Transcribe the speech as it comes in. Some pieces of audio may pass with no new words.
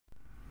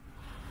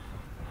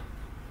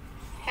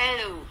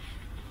Hello,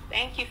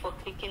 thank you for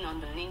clicking on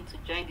the link to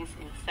join this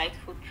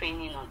insightful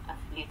training on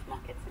affiliate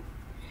marketing.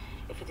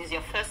 If it is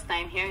your first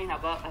time hearing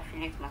about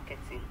affiliate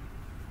marketing,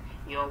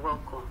 you're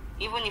welcome,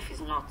 even if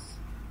it's not.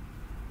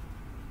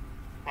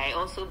 I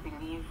also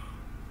believe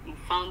you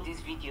found this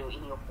video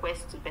in your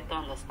quest to better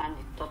understand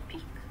the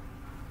topic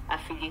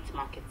affiliate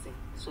marketing,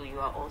 so you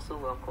are also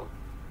welcome.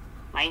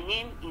 My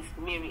name is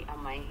Mary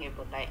Amaihe,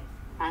 but I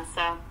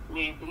answer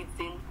Mary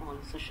Blitzing on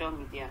social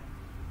media.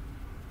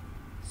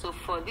 So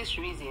for this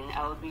reason,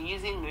 I will be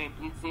using Mary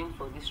Blitzing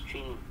for this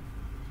training.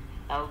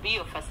 I will be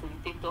your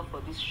facilitator for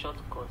this short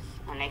course,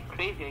 and I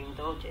crave your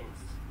indulgence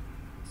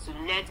to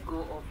let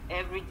go of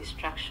every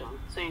distraction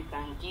so you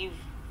can give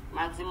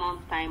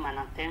maximum time and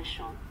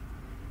attention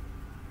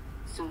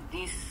to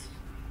this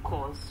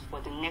course for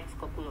the next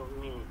couple of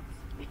minutes,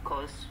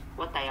 because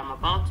what I am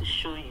about to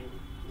show you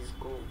is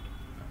gold.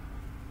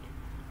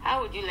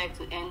 How would you like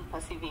to earn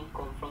passive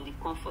income from the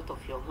comfort of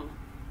your home?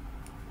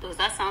 Does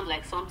that sound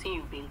like something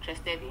you'd be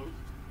interested in?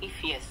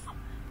 If yes,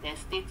 then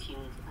stay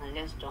tuned and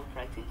let's jump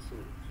right into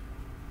it.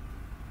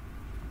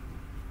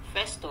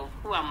 First off,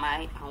 who am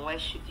I and why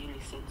should you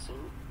listen to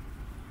me?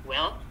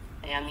 Well,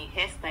 I am a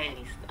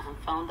hairstylist and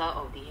founder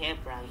of the hair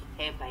brand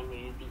Hair by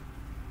Mary B.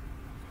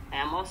 I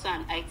am also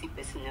an IT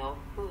personnel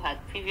who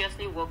had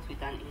previously worked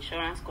with an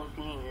insurance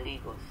company in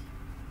Lagos.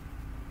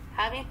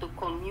 Having to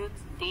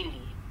commute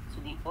daily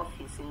to the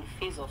office in the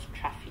face of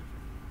traffic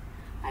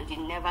and the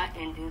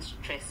never-ending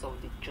stress of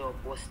the job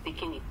was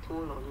taking a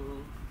toll on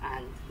me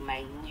and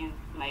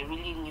my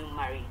really new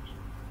marriage.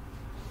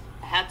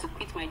 I had to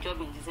quit my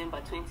job in December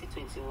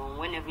 2021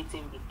 when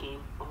everything became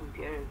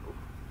unbearable.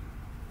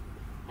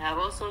 I have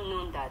also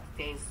known that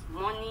there is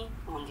money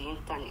on the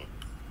internet,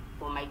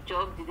 but my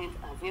job didn't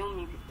avail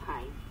me the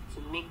time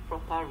to make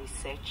proper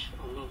research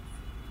on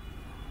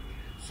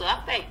it. So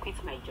after I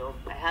quit my job,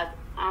 I had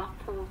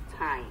ample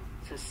time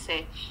to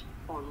search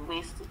on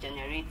ways to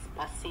generate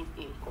passive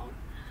income,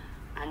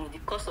 and in the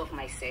course of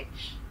my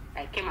search,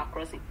 I came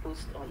across a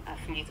post on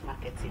affiliate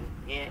marketing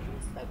via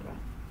Instagram.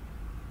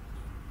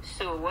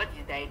 So what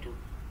did I do?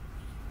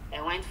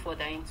 I went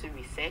further into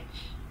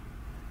research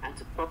and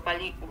to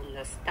properly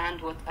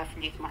understand what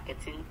affiliate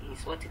marketing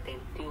is, what it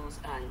entails,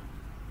 and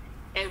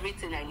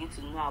everything I need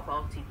to know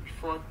about it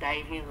before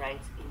diving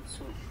right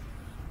into it.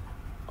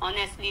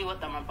 Honestly,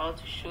 what I'm about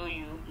to show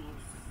you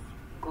is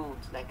gold,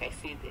 like I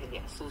said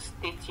earlier, so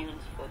stay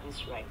tuned for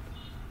this ride.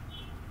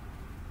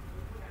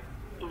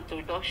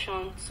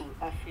 Introduction to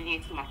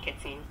affiliate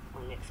marketing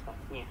on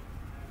Expertnaire.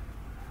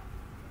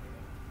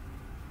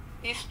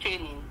 This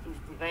training is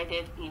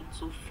divided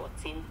into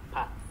 14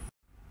 parts.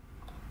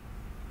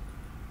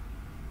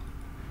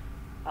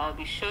 I'll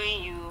be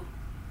showing you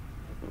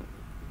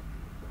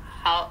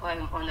how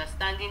I'm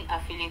understanding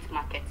affiliate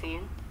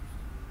marketing,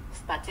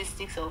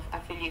 statistics of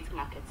affiliate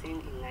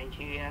marketing in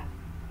Nigeria,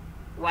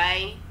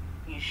 why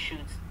you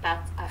should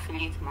start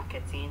affiliate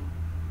marketing,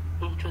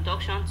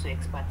 introduction to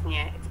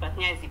Expertnaire.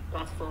 Expertnaire is the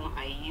platform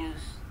I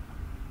use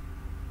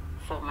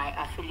for my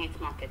affiliate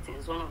marketing.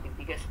 It's one of the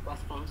biggest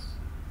platforms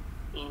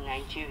in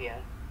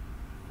Nigeria.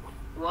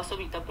 We'll also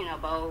be talking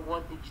about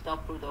what digital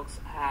products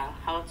are,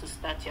 how to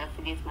start your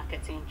affiliate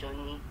marketing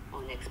journey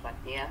on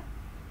Expertnaire,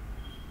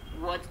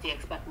 what the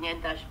Expertnaire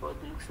dashboard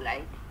looks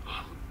like,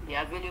 the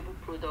available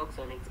products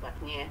on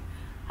Expertnaire,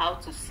 how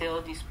to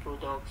sell these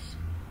products,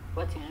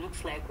 what it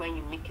looks like when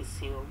you make a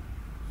sale,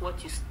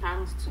 what you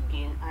stand to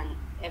gain, and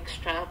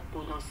extra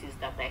bonuses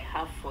that I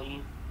have for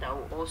you that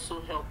will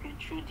also help you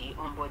through the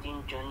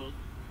onboarding journey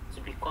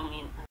to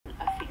becoming an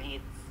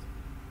affiliate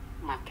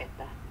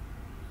marketer.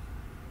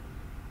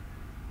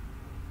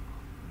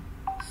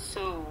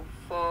 So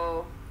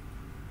for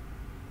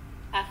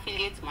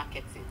affiliate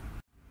marketing,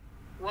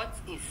 what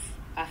is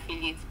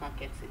affiliate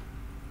marketing?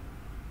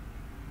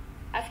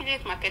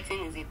 Affiliate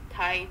marketing is a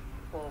type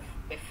of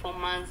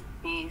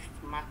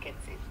performance-based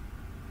marketing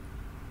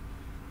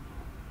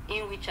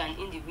in which an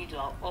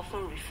individual,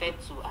 often referred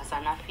to as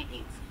an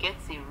affiliate,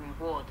 gets a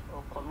reward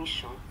or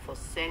commission for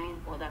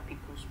selling other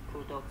people's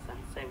products and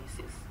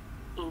services.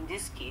 In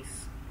this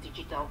case,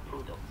 digital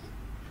products.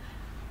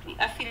 The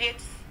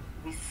affiliate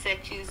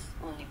researches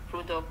on the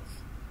products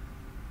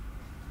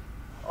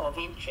of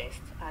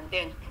interest and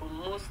then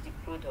promotes the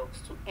products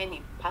to earn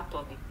a part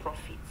of the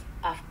profit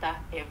after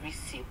every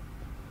sale.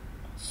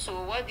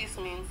 So what this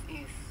means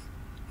is,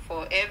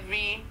 for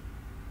every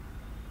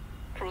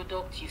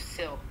product you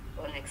sell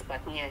on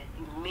Expertnaire,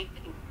 you make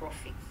a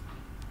profit.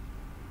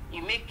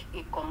 You make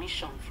a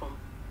commission from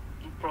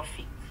the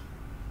profit.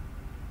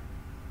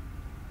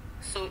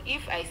 So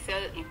if I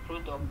sell a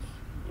product,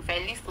 if I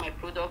list my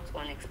product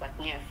on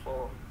Expertnaire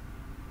for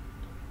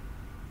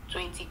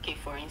 20k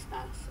for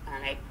instance,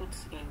 and I put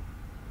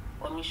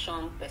a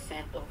commission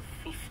percent of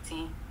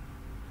 50%,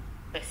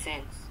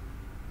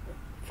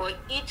 for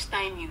each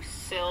time you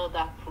sell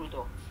that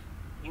product,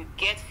 you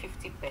get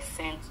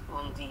 50%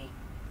 on the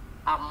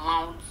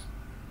amount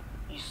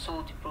you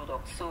sold the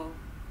product. So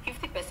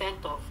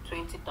 50% of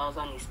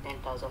 20,000 is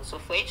 10,000. So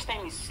for each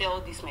time you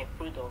sell this my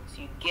product,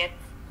 you get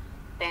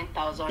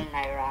 10,000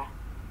 naira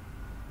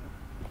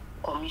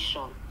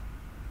commission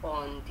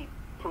on the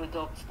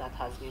product that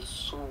has been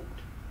sold.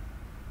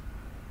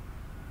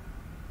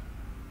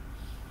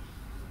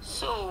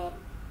 So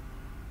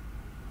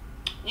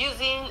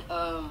using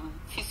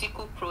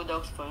physical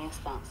products, for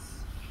instance,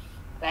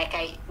 like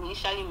I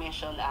initially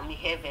mentioned, I'm a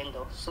hair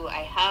vendor, so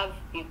I have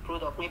a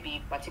product,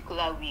 maybe a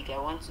particular wig I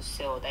want to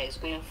sell that is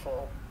going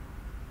for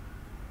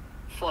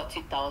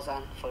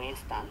 40,000, for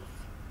instance,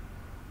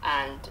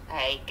 and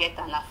I get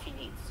an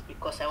affiliate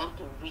because I want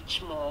to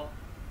reach more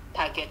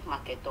target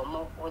market or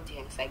more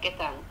audience. I get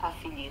an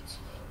affiliate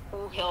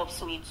who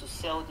helps me to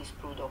sell this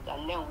product,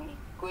 and then we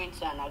go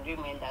into an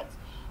agreement that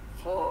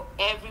for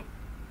every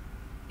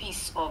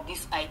piece of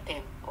this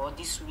item or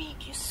this wig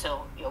you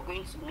sell, you're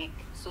going to make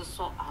so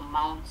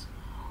amount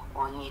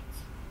on it.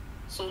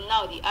 So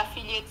now the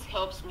affiliate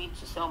helps me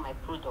to sell my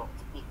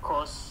product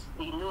because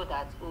they know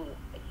that, oh,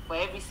 for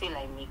every sale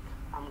I make,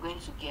 I'm going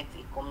to get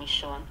a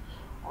commission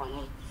on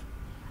it.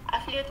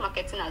 Affiliate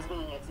marketing has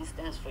been in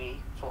existence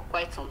for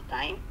quite some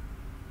time.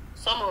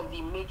 Some of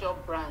the major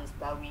brands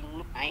that we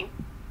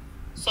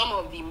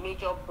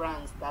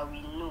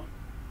know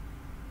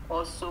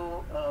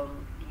also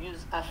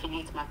use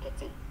affiliate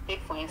marketing.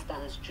 Take for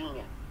instance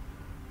Jumia.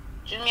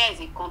 Jumia is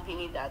a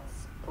company that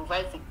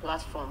provides a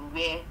platform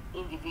where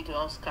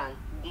individuals can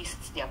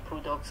list their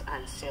products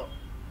and sell.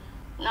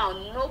 Now,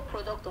 no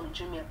product on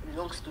Jumia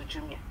belongs to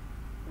Jumia.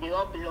 They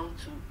all belong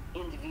to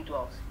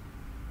individuals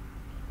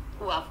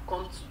who have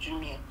come to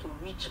Jumia to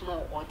reach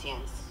more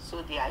audience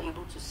so they are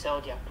able to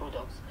sell their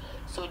products.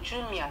 So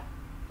Jumia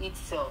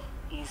itself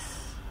is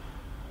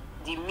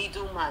the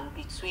middleman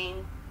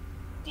between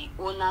the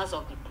owners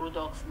of the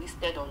products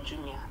listed on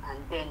Jumia and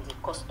then the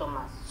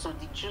customers. So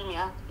the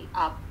Jumia, the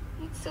app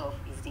itself,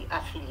 is the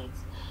affiliate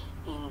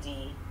in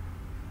the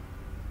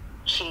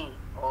chain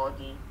or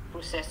the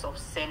process of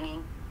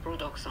selling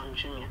products on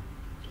Jumia.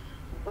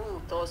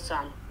 Bolt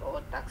also,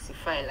 or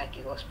Taxify like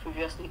it was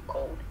previously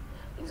called,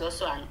 is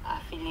also an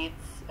affiliate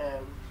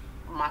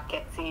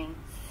marketing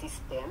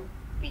system,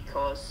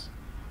 because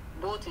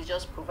Bolt is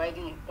just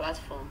providing a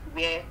platform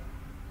where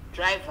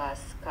drivers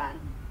can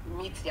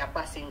meet their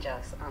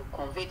passengers and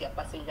convey their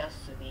passengers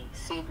to the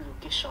said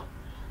location.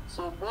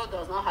 So Bolt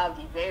does not have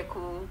the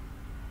vehicle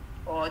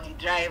or the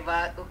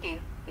driver. Okay,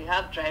 they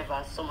have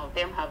drivers, some of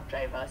them have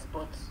drivers,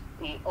 but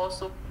they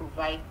also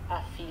provide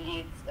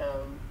affiliate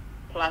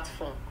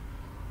platform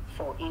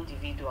for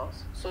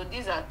individuals. So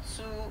these are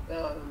two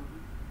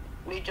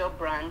major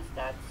brands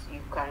that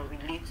you can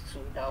relate to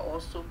that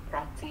also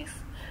practice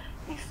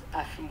this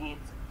affiliate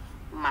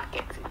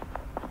marketing.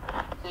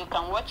 So you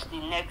can watch the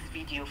next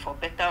video for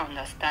better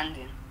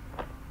understanding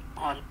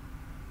on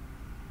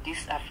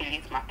this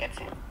affiliate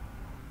marketing.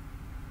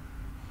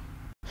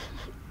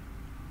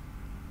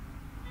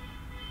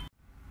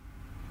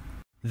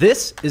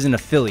 This is an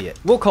affiliate.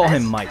 We'll call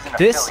him Mike.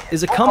 This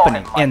is a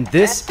company, and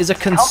this is a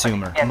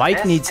consumer.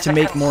 Mike needs to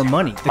make more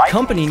money. The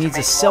company needs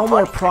to sell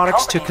more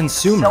products to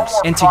consumers.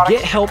 And to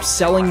get help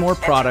selling more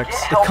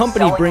products, the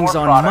company brings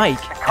on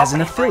Mike as an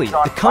affiliate.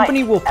 The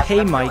company will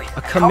pay Mike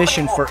a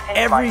commission for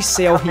every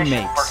sale he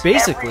makes.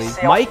 Basically,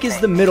 Mike is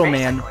the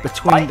middleman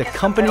between the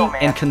company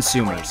and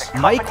consumers.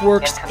 Mike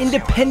works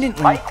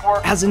independently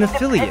as an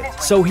affiliate,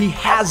 so he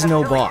has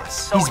no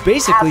boss. He's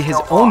basically his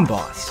own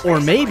boss.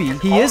 Or maybe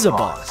he is a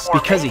boss,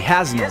 because he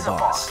has no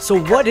boss. So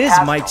what is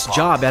Mike's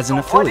job as an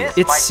affiliate?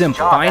 It's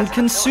simple. Find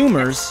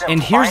consumers, and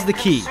here's the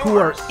key, who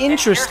are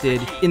interested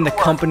in the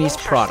company's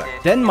product.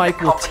 Then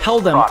Mike will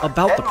tell them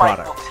about the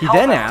product. He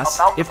then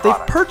asks if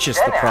they've purchased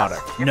the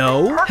product.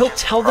 No, he'll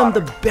tell them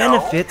the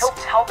benefits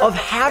of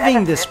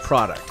having this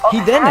product.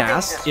 He then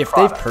asks if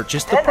they've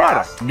purchased the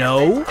product.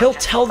 No, he'll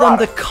tell them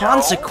the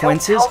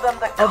consequences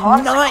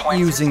of not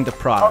using the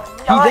product.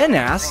 He then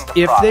asks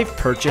if they've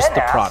purchased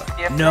the product.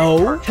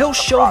 No, he'll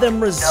show them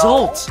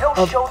results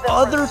of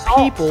other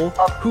people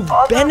who've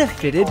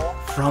benefited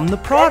from the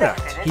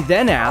product. He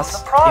then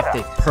asks if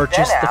they've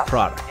purchased the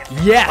product.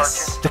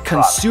 Yes, the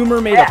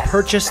consumer made a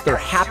purchase they're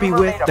happy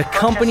with, the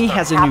company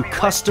has a new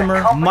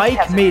customer,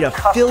 Mike made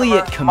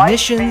affiliate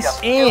commissions,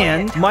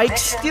 and Mike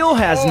still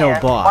has no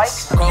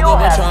boss.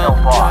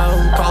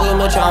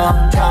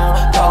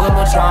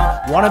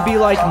 Want to be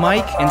like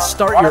Mike and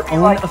start your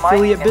own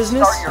affiliate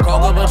business?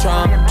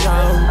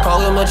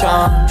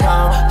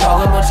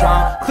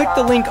 Click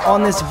the link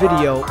on this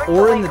video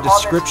or in the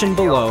description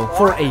below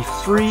for a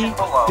free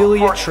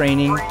affiliate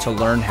training to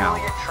learn how.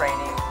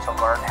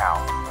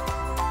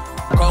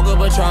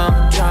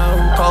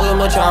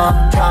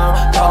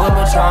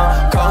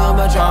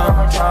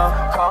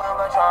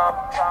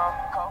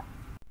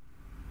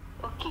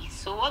 Okay,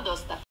 so what does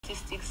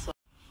statistics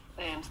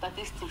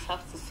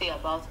have to say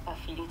about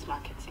affiliate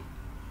marketing?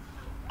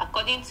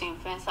 According to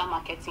Influencer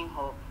Marketing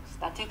Hub,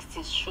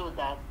 statistics show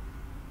that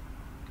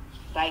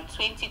by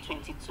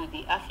 2022,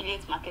 the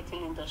affiliate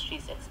marketing industry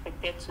is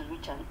expected to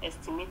reach an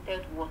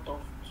estimated worth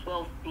of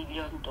 $12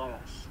 billion.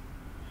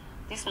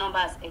 This number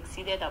has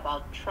exceeded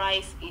about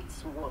twice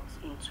its worth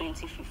in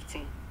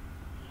 2015.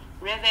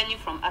 Revenue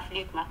from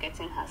affiliate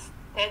marketing has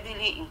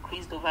steadily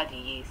increased over the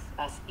years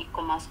as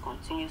e-commerce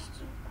continues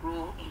to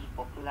grow in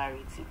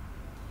popularity.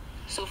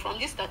 So from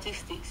these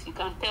statistics, you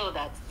can tell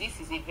that this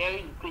is a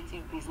very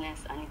lucrative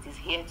business and it is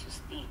here to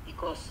stay,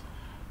 because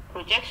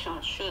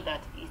projections show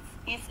that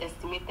its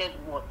estimated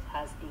worth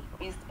has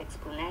increased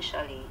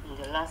exponentially in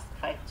the last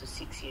 5 to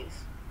 6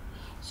 years.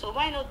 So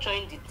why not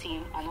join the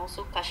team and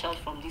also cash out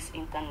from this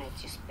internet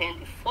you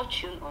spend a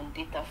fortune on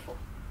data for?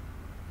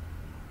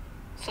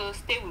 So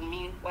stay with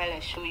me while I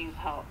show you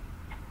how.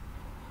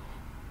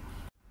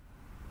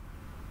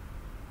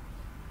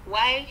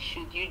 Why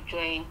should you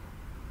join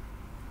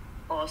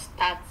or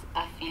start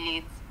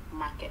affiliate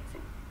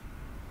marketing?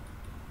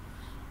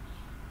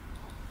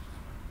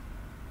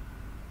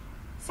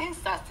 Since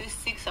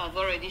statistics have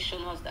already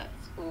shown us that,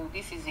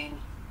 this is a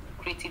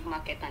creative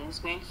market and it's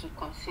going to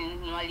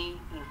continually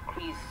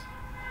increase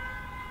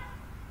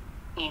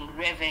in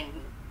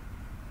revenue,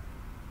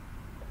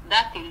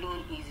 that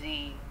alone is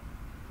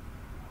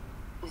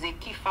a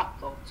key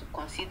factor to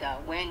consider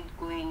when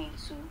going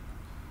into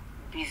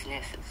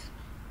businesses.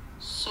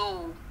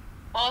 So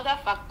other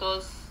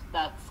factors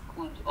that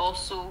could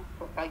also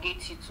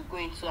propagate you to go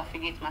into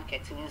affiliate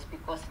marketing is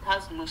because it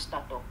has low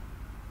startup.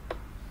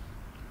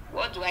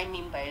 What do I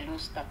mean by low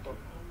startup?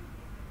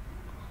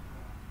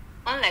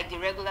 Unlike the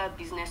regular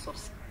business of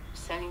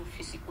selling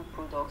physical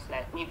products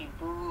like maybe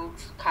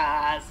books,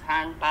 cars,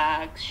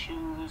 handbags,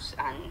 shoes,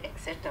 and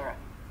etc.,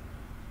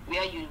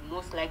 where you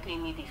most likely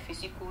need a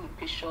physical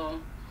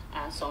location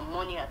and some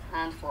money at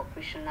hand for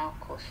operational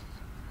costs,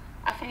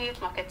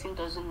 affiliate marketing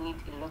doesn't need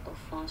a lot of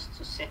funds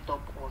to set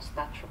up or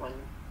start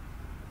running.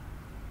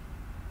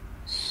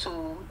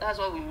 So that's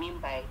what we mean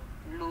by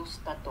low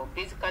startup.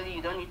 Basically,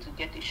 you don't need to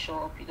get a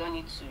shop, you don't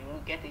need to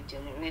get a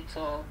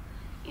generator,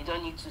 you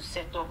don't need to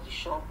set up the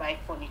shop, buy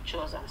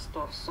furniture and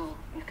stuff. So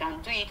you can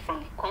do it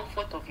from the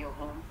comfort of your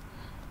home.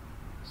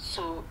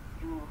 So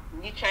you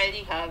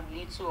literally have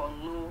little or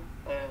no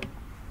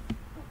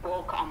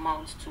bulk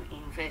amount to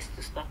invest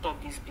to start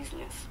up this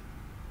business.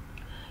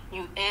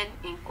 You earn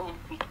income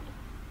quickly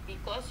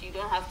because you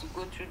don't have to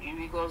go through the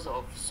rigors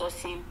of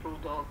sourcing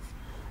products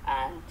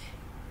and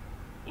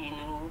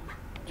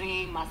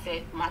doing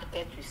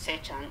market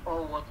research and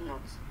all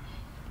whatnot.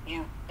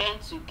 You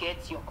tend to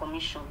get your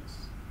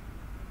commissions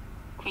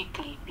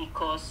quickly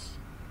because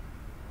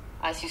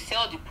as you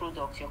sell the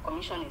product, your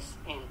commission is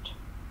earned,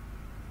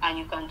 and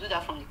you can do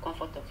that from the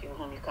comfort of your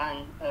home. You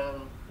can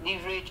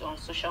leverage on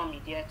social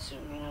media to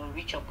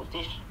reach your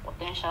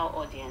potential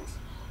audience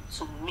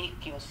to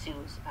make your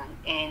sales and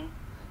earn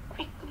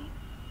quickly.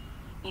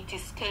 It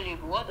is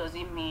scalable. What does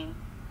it mean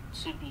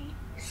to be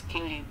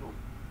scalable?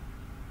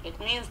 It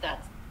means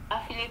that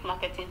affiliate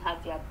marketing has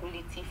the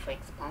ability for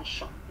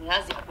expansion. It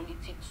has the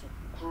ability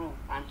to grow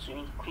and to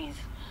increase.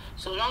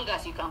 So long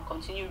as you can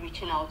continue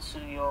reaching out to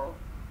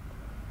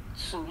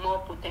more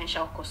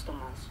potential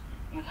customers,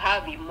 you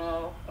have a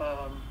more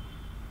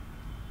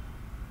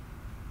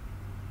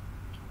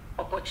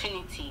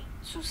opportunity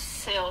to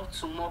sell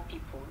to more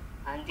people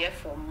and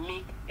therefore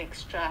make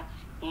extra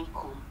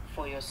income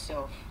for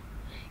yourself.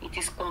 It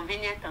is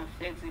convenient and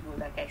flexible.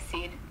 Like I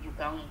said, you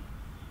can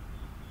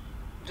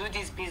do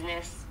this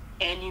business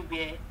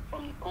anywhere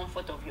from the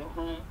comfort of your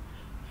home,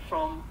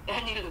 from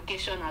any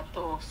location at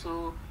all.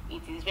 So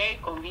it is very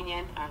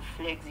convenient and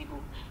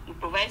flexible. It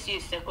provides you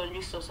a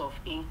secondary source of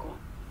income.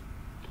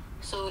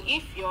 So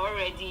if you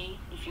already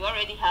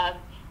have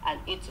an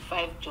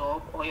 8-to-5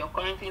 job, or you're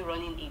currently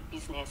running a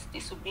business,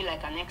 this would be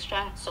like an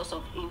extra source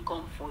of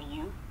income for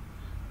you,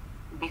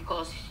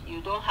 because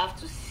you don't have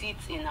to sit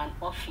in an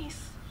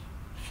office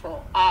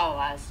for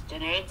hours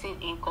generating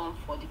income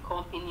for the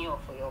company or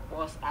for your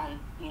boss and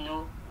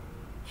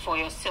for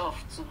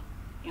yourself too.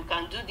 You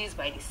can do this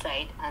by the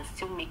side and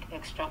still make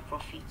extra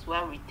profits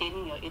while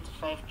retaining your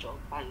 8-to-5 job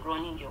and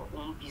running your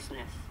own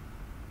business.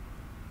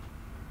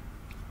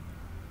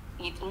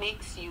 It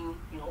makes you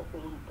your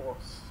own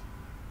boss.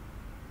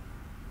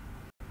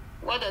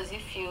 What does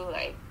it feel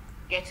like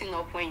getting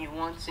up when you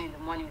want to in the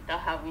morning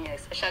without having,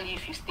 especially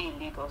if you stay in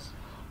Lagos,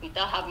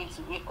 without having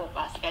to wake up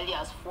as early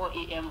as 4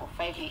 a.m. or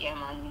 5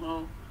 a.m.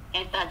 and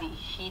enter the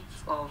heat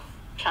of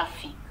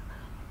traffic,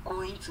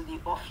 going to the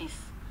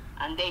office,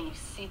 and then you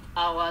sit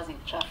hours in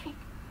traffic?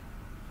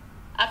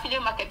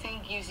 Affiliate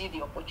marketing gives you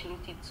the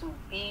opportunity to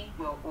be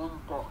your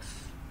own boss.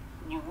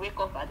 You wake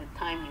up at the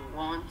time you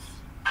want.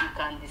 You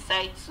can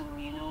decide to,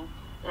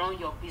 run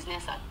your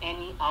business at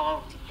any hour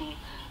of the day,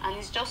 and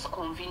it's just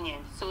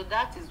convenient. So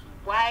that is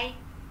why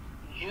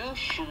you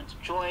should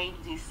join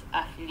this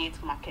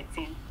affiliate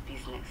marketing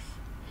business.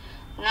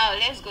 Now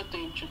let's go to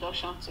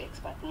introduction to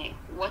Expertnaire.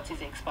 What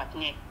is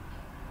Expertnaire?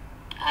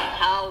 And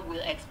how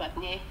will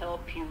Expertnaire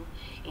help you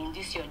in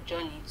this your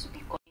journey to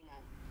becoming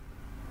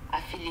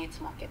an affiliate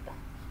marketer?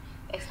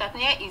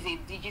 Expertnaire is a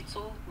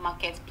digital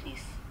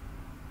marketplace,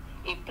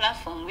 a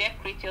platform where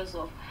creators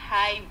of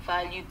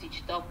high-value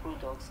digital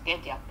products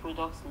get their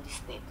products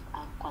listed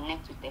and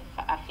connect with their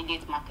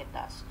affiliate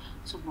marketers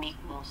to make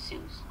more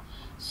sales.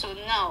 So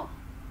now,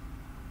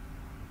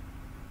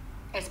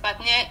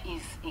 Expertnaire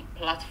is a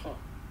platform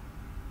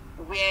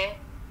where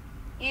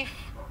if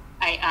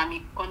I am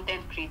a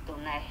content creator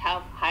and I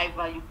have high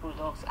value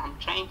products, I'm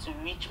trying to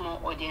reach more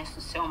audience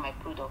to sell my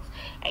products,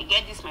 I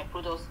get my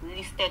products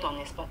listed on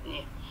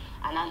Expertnaire,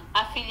 and an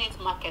affiliate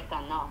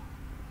marketer now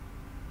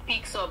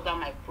picks up that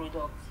my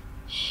product,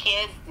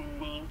 shares the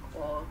link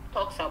or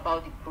talks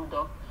about the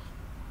product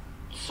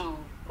to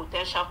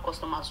potential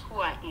customers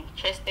who are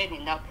interested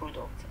in that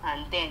product,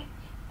 and then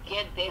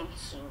get them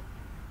to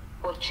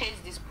purchase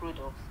this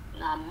product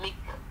and make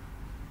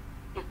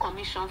a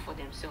commission for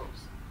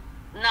themselves.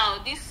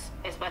 Now, this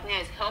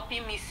Expertnaire is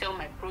helping me sell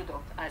my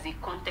product as a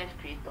content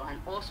creator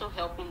and also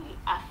helping the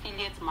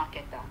affiliate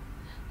marketer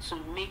to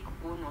make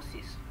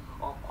bonuses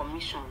or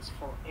commissions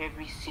for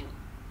every sale.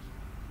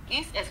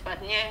 This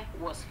Expertnaire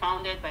was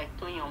founded by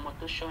Tony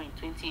Omotosho in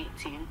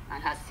 2018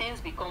 and has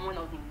since become one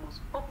of the most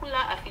popular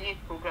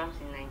affiliate programs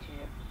in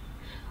Nigeria.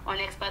 On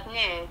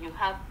Expertnaire, you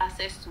have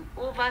access to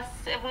over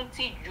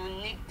 70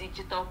 unique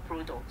digital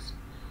products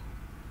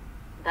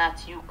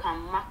that you can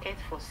market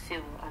for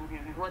sale and be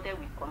rewarded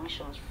with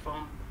commissions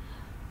from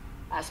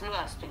as low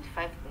as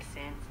 25%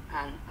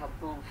 and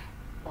above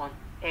on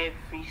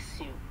every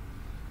sale.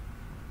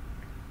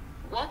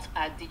 What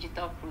are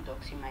digital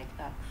products, you might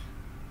ask?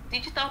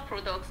 Digital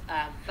products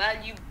are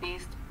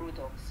value-based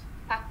products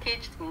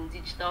packaged in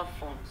digital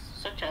forms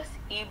such as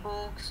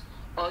ebooks,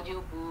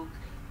 audiobooks,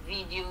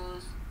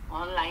 videos,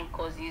 online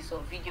courses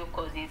or video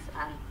courses,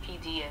 and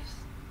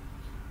PDFs.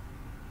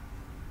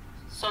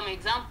 Some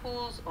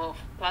examples of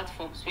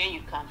platforms where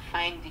you can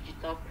find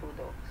digital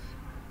products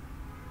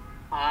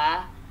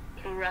are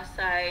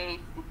Pluralsight,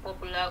 the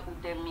popular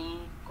Udemy,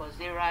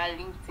 Coursera,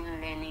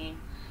 LinkedIn Learning,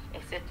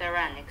 etc.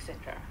 and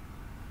etc.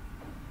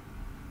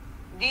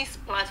 These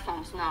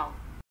platforms now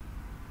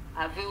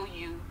avail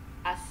you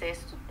access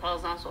to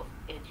thousands of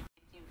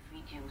educative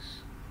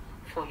videos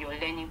for your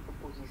learning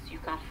purposes. You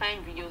can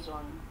find videos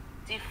on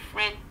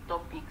different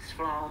topics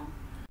from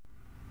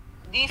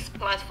these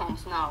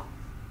platforms now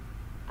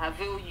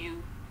avail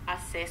you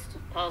access to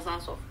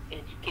thousands of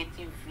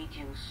educative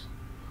videos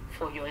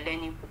for your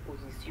learning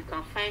purposes. You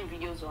can find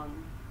videos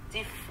on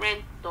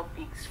different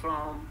topics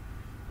from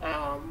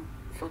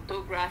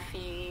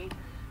photography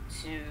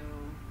to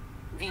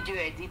video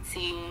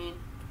editing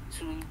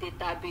to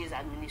database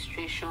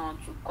administration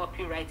to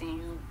copywriting.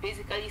 You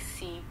basically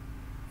see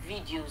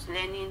videos,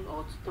 learning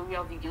or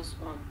tutorial videos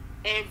on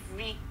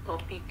every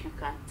topic you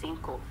can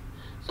think of.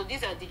 So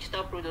these are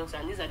digital products,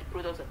 and these are the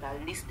products that are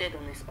listed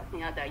on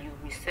Expertnaire that you'll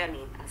be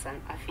selling as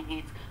an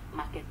affiliate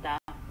marketer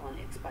on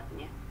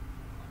Expertnaire.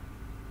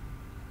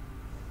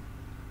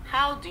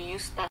 How do you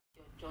start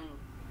your journey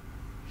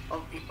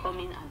of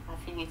becoming an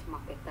affiliate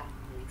marketer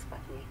on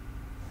Expertnaire?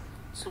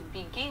 To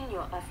begin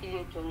your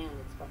affiliate journey on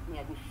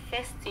Expertnaire, the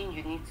first thing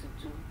you need to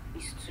do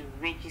is to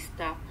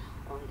register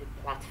on the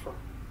platform.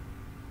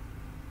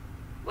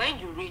 When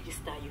you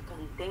register, you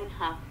can then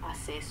have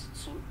access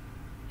to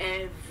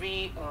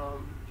every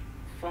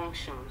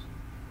function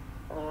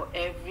or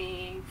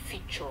every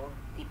feature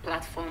the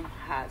platform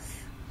has.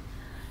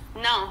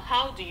 Now,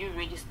 how do you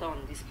register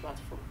on this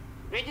platform?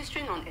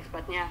 Registering on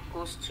Expertnaire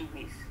goes two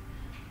ways.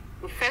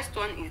 The first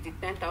one is the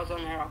 10,000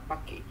 Naira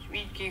package,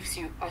 which gives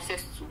you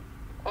access to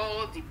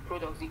all the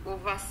products, the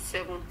over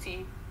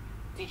 70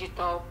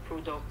 digital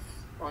products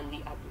on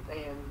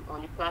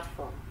the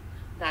platform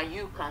that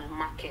you can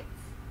market.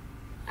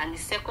 And the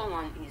second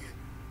one is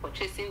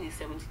purchasing the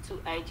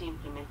 72 IG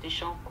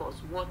implementation course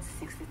worth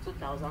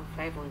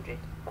 62,500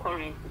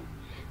 currently.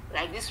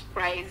 Like this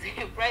price,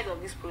 the price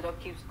of this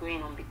product keeps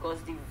going on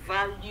because the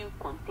value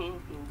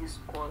contained in this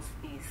course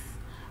is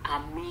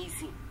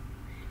amazing.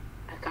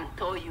 I can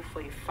tell you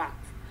for a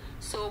fact.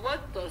 So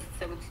what does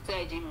 72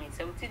 IG mean?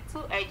 72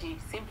 IG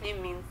simply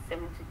means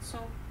 72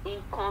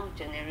 income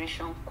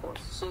generation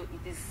course. So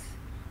it is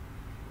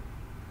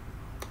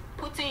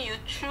putting you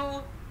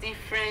through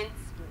different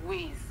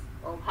ways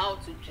of how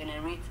to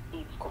generate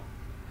income.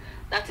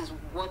 That is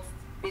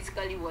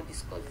basically what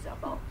this course is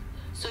about.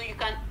 So you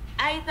can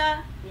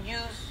either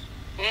use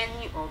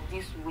any of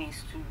these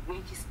ways to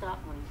register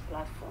on the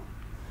platform.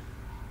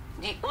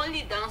 The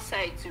only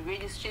downside to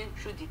registering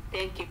through the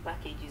 10K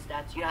package is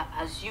that you are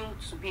assumed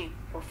to be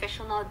a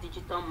professional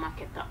digital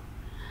marketer.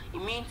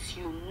 It means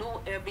you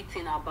know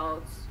everything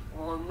about,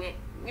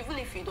 even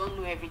if you don't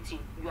know everything,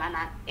 you are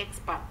an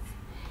expert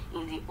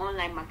in the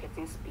online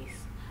marketing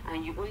space,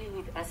 and you only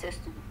need access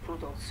to the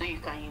product so you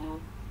can,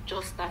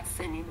 just start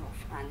selling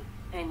off and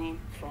earning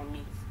from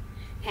it.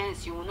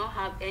 Hence, you will not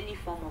have any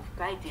form of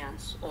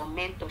guidance or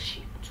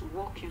mentorship to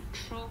walk you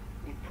through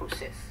the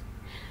process.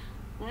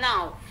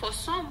 Now, for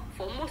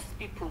most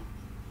people,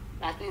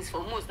 at least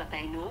for most that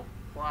I know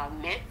or have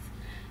met,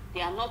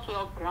 they are not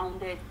well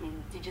grounded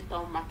in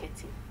digital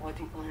marketing or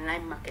the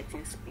online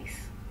marketing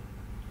space.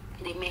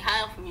 They may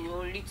have,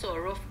 little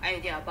or rough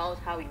idea about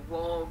how it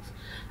works,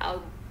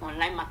 how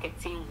online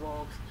marketing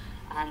works,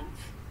 and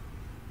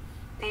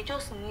they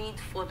just need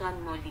further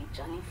knowledge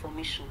and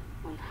information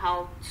on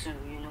how to,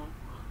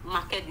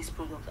 market this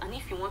product. And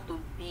if you want to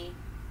be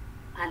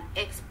an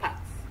expert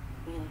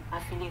in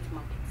affiliate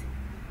marketing,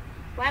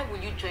 why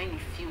would you join a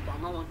field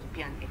and not want to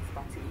be an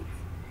expert in it?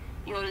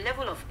 Your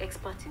level of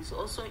expertise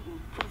also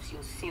improves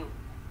your sale,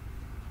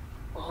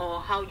 or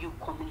how you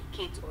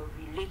communicate or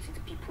relate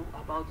with people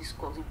about this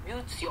course. It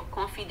builds your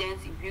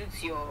confidence, it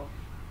builds your,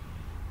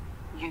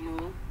 it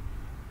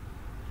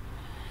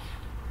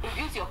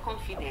builds your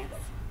confidence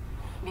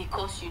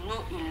because you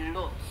know a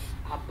lot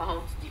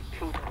about the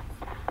product.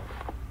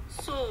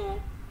 So,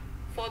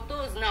 for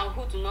those now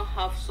who do not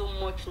have so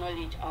much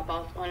knowledge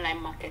about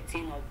online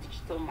marketing or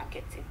digital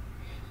marketing,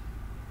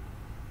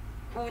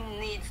 who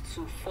need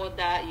to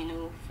further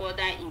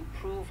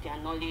improve their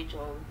knowledge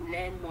or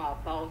learn more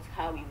about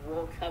how it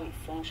works, how it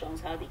functions,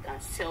 how they can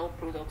sell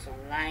products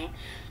online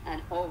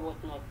and all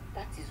whatnot,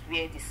 that is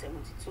where the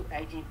 72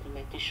 IG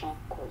implementation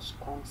course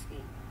comes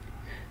in.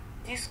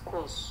 This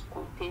course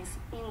contains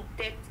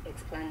in-depth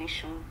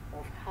explanation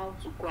of how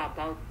to go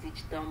about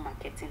digital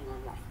marketing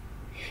online.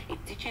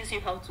 It teaches you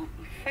how to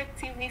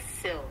effectively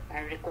sell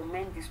and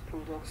recommend these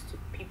products to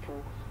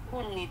people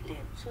who need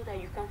them so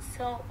that you can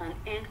sell and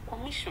earn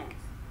commissions.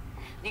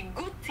 The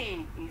good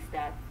thing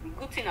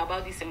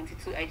about this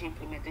 72 IG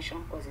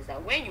implementation course is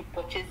that when you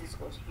purchase this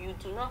course, you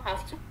do not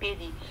have to pay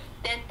the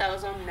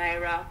 10,000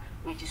 naira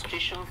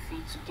registration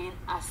fee to gain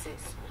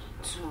access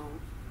to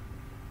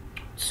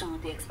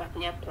the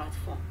Expertnaire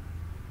platform.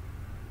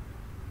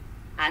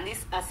 And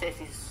this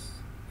access is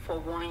for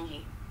 1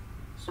 year.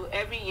 So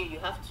every year you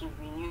have to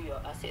renew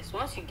your access.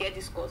 Once you get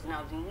this course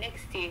now, the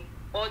next year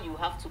all you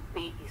have to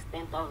pay is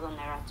 10,000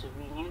 naira to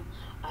renew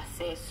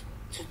access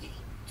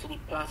to the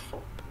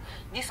platform.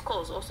 This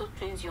course also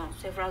trains you on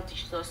several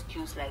digital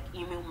skills like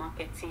email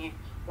marketing,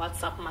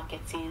 WhatsApp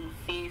marketing,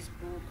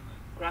 Facebook,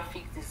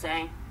 graphic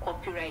design,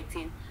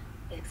 copywriting,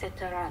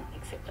 etc.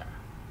 and etc.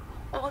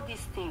 All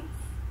these things,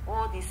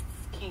 all these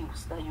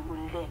skills that you will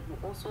learn will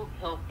also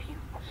help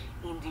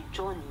you in the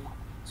journey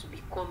to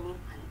becoming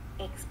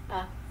an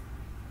expert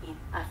in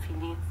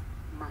affiliate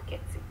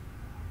marketing.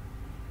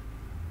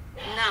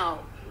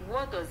 Now,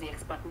 what does the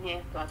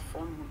Expertnaire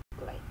platform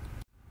look like?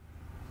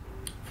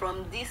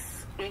 From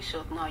this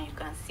screenshot now, you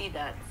can see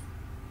that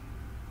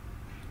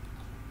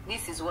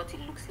this is what it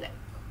looks like.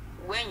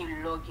 When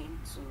you log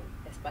into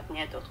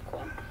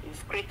expertnaire.com,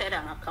 you've created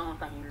an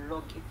account and you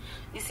log in.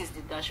 This is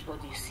the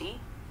dashboard you see.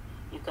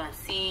 You can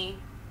see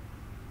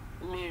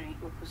Mary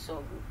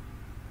Okusogu.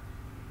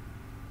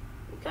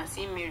 You can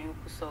see Mary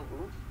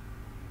Okusogu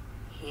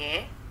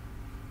here.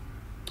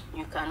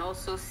 You can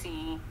also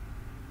see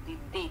the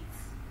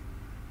dates.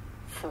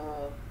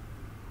 For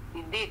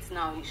the dates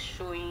now is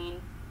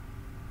showing.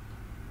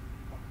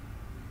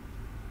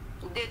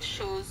 The date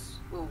shows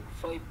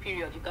for a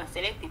period. You can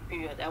select a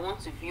period. I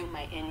want to view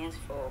my earnings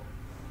for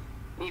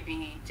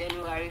maybe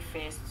January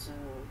 1st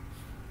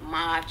to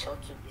March or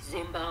to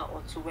December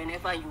or to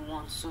whenever you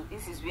want. So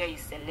this is where you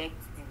select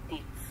the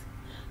dates.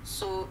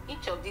 So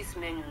each of these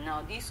menu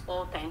now, this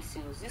all-time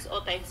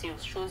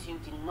sales shows you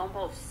the number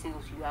of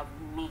sales you have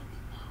made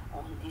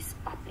on this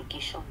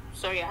application.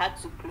 Sorry, I had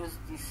to close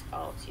this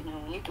out.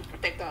 We need to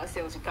protect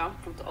ourselves. We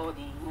can't put all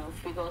the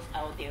figures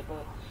out there.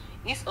 But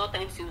this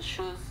all-time sales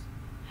shows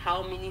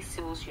how many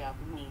sales you have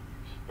made.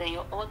 Then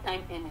your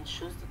all-time earnings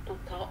shows the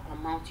total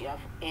amount you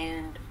have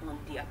earned on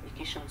the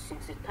application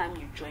since the time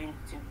you joined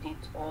to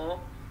date,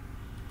 or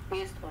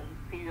based on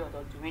the period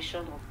or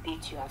duration of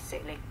date you have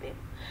selected.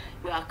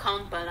 Your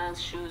account balance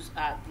shows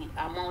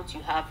the amount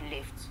you have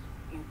left.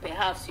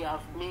 Perhaps you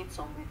have made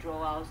some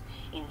withdrawals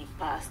in the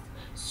past,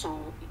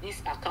 so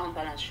this account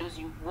balance shows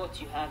you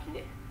what you have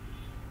left.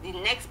 The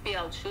next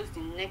payout shows the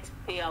next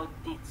payout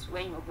date,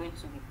 when you're going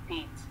to be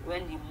paid,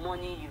 when the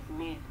money you've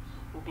made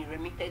will be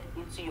remitted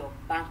into your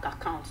bank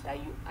account that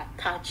you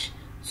attach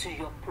to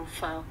your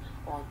profile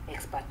on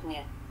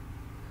Expertnaire.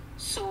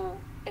 So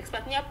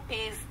Expertnaire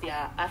pays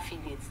their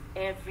affiliates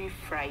every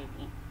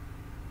Friday.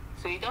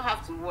 So you don't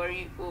have to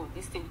worry,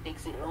 this thing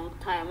takes a long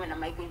time, when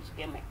am I going to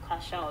get my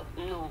cash out?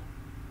 No.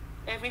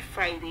 Every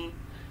Friday,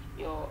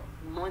 your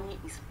money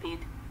is paid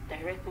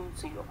directly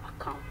into your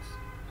account.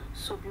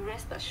 So be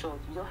rest assured,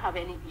 you don't have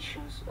any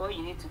issues. All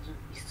you need to do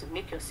is to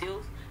make your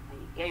sales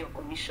and you get your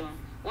commission.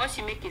 Once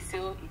you make a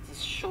sale, it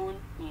is shown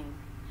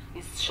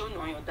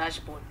on your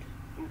dashboard.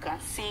 You can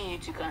see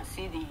it, you can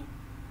see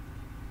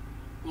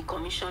the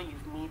commission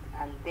you've made,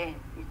 and then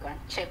you can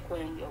check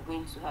when you're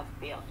going to have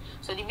payout.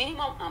 So the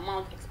minimum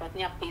amount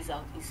Expertnaire pays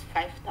out is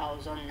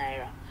 5,000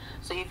 naira.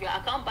 So if your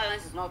account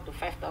balance is not to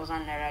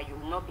 5,000 naira, you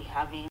will not be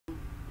having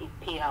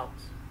a payout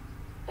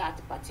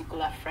that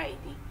particular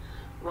Friday.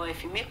 But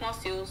if you make more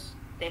sales,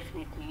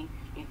 definitely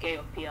you get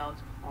your payout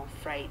on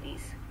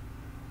Fridays.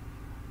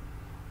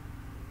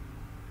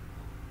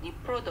 The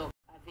product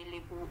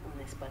available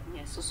on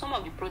Expertnaire. So some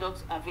of the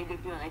products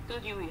available, and I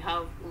told you we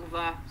have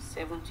over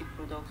 70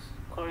 products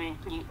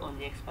currently on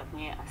the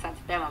Expertnaire. As at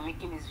the time I'm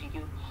making this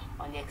video,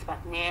 on the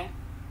Expertnaire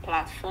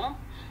platform,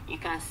 you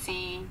can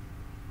see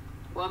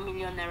 1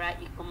 million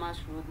naira e-commerce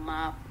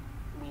roadmap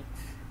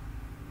with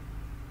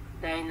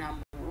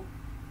Dynamo.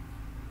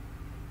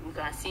 You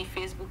can see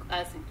Facebook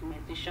ads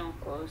implementation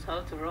course,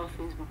 how to run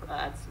Facebook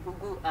ads,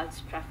 Google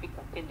Ads Traffic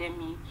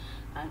Academy,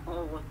 and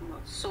all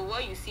whatnot. So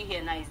what you see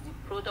here now is the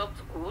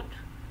product code.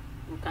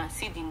 you can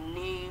see the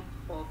name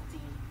of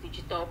the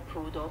digital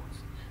product,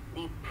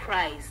 the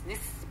price. This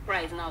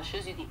price now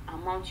shows you the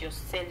amount you're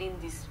selling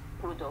these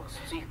products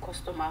to a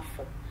customer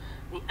for.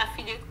 The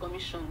affiliate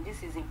commission,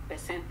 this is in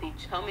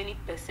percentage. How many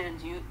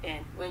percent do you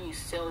earn when you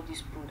sell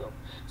this product?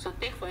 So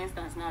take for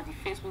instance now the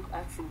Facebook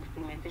ads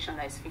implementation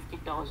that is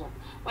 50,000.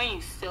 When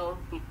you sell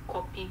a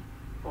copy,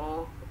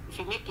 or if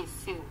you make a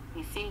sale,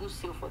 a single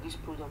sale for this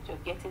product, you're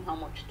getting how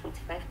much?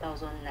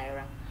 25,000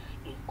 naira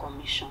in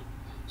commission.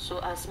 So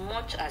as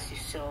much as you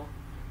sell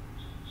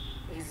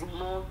is the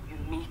more you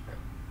make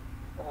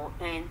or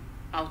earn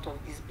out of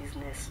this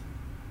business.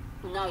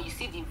 Now you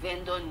see the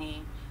vendor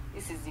name.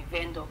 This is the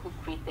vendor who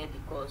created the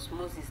course,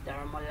 Moses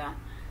Daramola.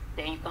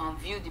 Then you can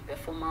view the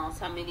performance,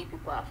 how many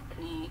people have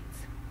clicked,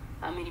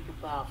 how many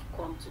people have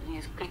come to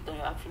this, clicked on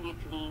your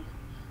affiliate link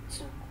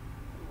to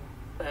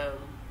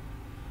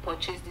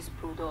purchase this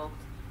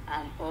product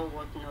and all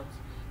whatnot.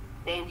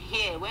 Then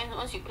here,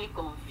 once you click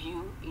on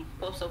view, it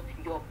pops up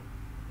your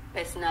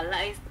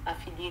personalized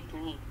affiliate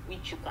link,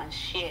 which you can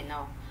share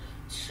now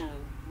to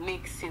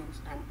make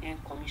sales and earn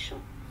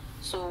commission.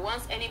 So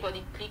once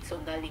anybody clicks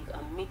on that link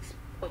and makes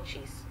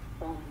purchase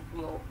on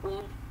your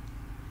own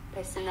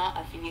personal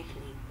affiliate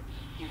link,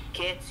 you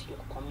get your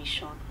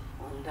commission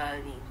on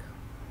that link.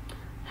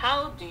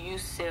 How do you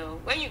sell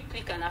when you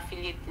click an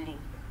affiliate link?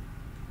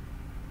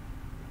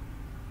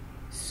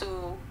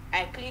 So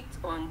I clicked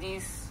on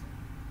this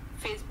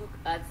Facebook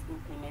ads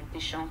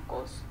implementation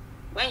course.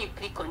 When you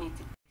click on it,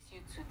 it takes you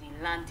to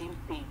the landing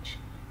page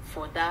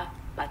for that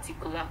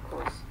particular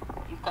course.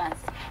 You can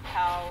see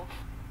how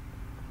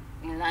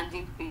the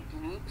landing page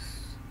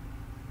looks.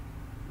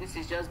 This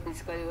is just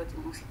basically what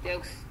it looks.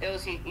 It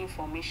tells you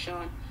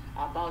information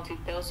about it,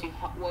 tells you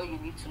what you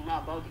need to know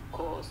about the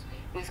course.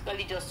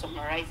 Basically just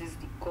summarizes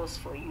the course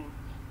for you,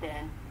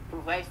 then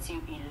provides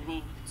you a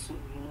link to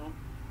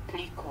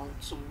click on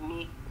to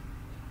make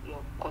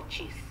your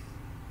purchase.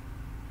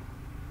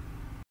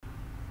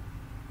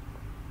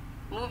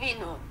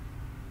 Moving on,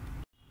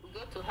 we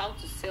go to how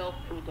to sell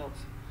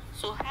products.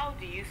 So how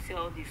do you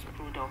sell these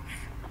products?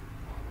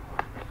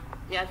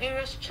 There are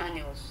various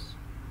channels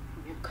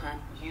you can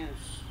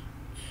use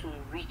to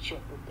reach your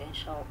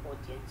potential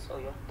audience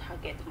or your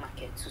target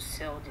market to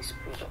sell these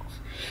products.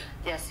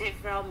 There are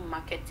several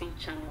marketing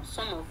channels,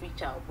 some of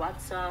which are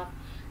WhatsApp,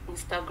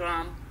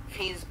 Instagram,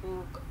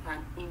 Facebook,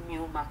 and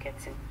email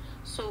marketing.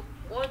 So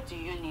what do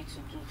you need to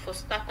do? For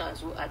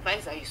starters, we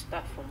advise that you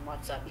start from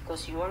WhatsApp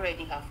because you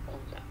already have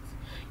contacts.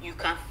 You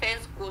can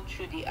first go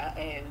through the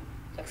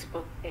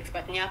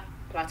Expertnaire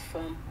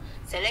platform,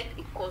 select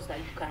a course that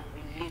you can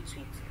relate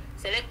with,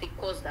 select a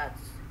course that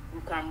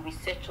you can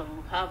research on,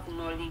 you have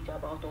knowledge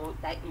about, or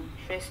that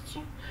interests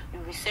you. You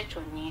research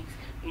on it,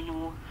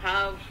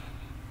 have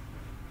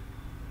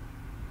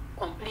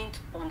complete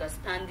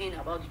understanding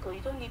about it, because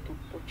you don't need to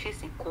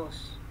purchase a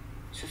course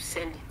to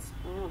sell it.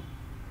 No.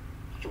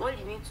 All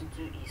you need to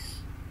do is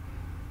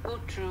go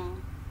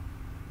through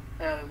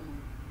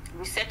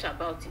research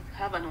about it,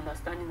 have an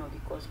understanding of the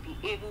course, be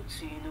able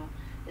to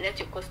let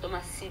your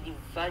customers see the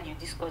value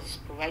this course is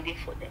provided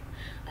for them,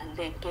 and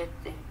then get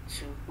them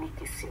to make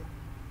a sale.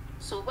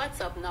 So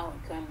WhatsApp now,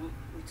 you can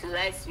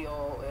utilize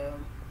your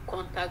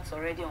contacts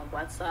already on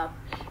WhatsApp,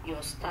 your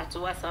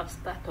WhatsApp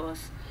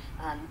status,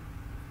 and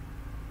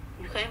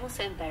you can even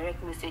send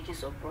direct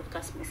messages or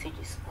broadcast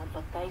messages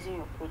advertising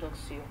your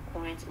products to your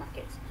current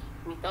market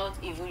without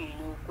even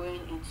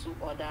going into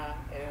other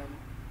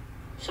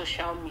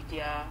social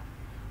media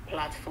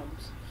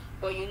platforms.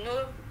 But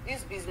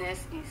this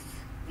business is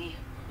the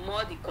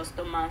more the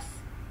customers,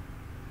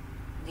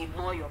 the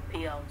more your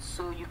payout.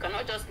 So you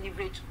cannot just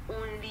leverage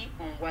only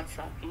on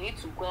WhatsApp. You need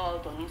to go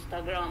out on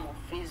Instagram or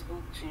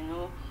Facebook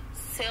to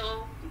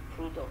sell the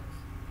product,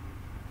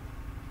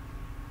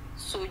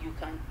 so you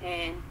can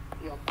earn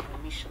your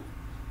commission.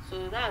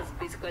 So that's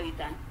basically it.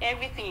 And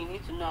everything you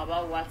need to know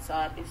about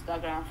WhatsApp,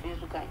 Instagram,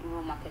 Facebook, and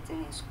email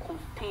marketing is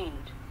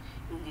contained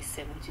in the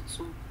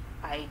 72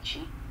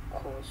 IG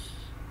course.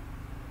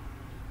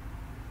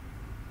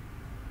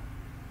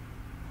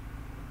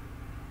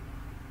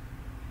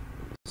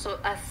 So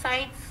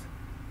aside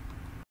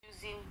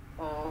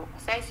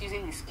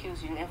using the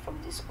skills you learn from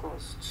this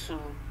course to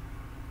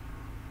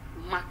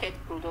market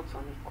products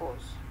on the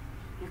course,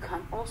 you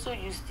can also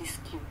use this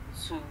skill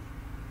to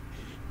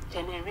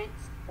generate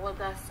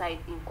other side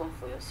income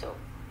for yourself.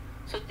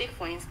 So take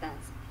for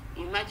instance,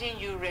 imagine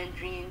you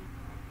rendering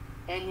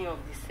any of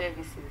the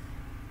services.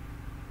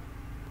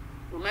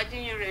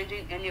 Imagine you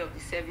rendering any of the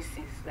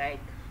services like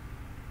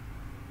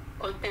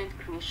content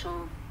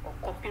creation or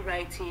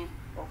copywriting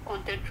or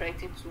content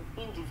writing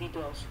to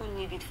individuals who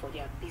need it for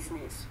their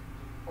business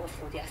or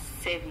for their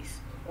service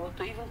or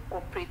to even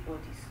corporate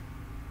bodies.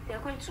 They are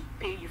going to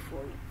pay you for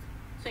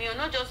it. So you're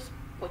not just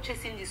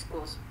purchasing this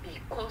course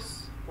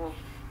because of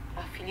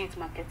affiliate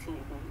marketing,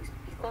 it's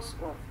because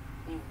of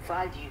the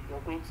value you're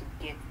going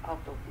to get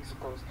out of this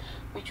course,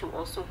 which will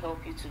also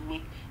help you to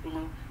make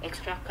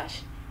extra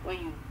cash when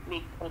you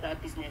make other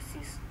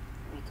businesses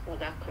with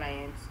other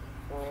clients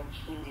or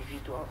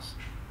individuals.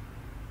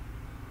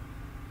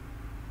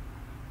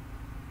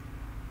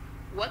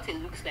 what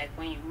it looks like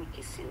when you make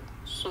a sale.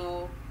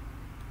 So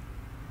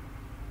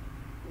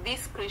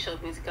this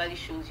screenshot basically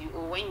shows you,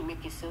 or when you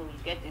make a sale,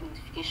 you get the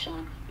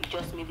notification, you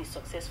just made a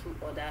successful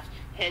order,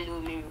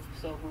 hello Mary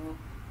Sogo,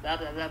 blah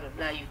blah blah blah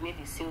blah, you've made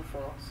a sale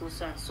for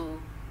so and so,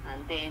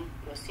 and then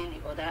you're seeing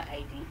the order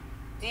ID.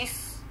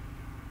 This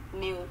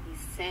mail is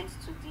sent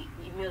to the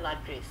email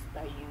address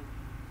that you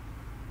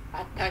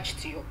attach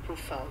to your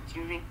profile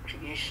during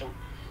creation.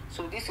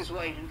 So this is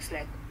what it looks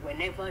like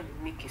whenever you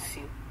make a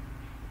sale.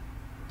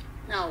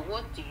 Now,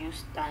 what do you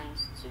stand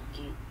to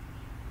gain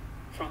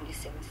from the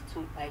 72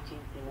 IG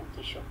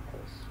implementation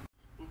course?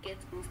 You get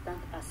instant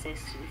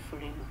access to the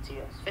following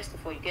materials. First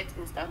of all, you get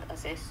instant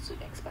access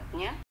to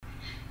Expertnaire.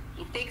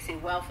 It takes a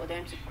while for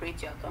them to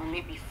create your account,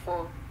 maybe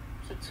 2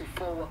 to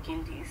 4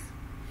 working days.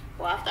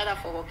 But after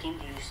that 4 working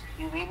days,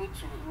 you'll be able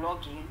to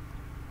log in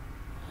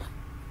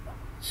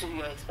to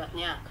your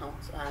Expertnaire account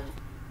and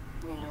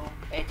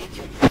edit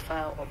your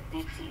profile,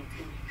 update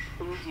it,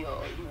 include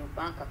your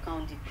bank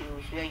account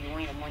details where you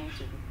want your money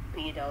to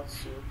be paid out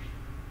to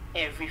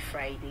every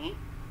Friday.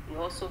 You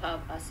also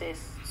have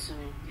access to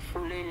the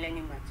following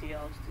learning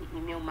materials: to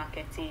email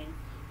marketing,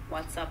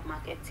 WhatsApp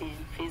marketing,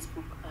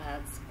 Facebook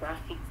ads,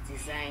 graphic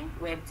design,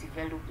 web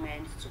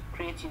development, to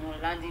create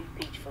landing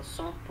page for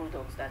some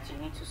products that you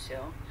need to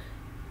sell.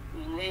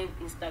 You learn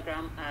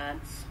Instagram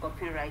ads,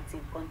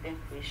 copywriting, content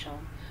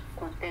creation,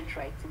 content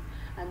writing,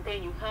 and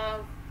then you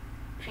have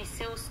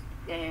pre-sales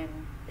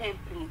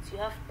templates. You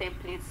have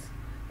templates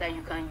that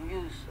you can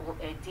use or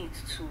edit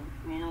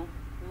to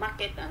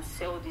market and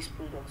sell these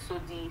products. So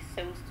the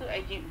 72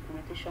 IG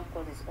implementation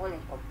course is all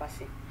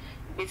encompassing.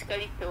 It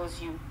basically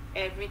tells you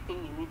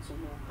everything you need to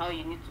know, how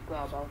you need to go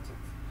about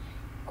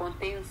it.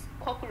 Contains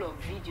a couple of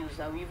videos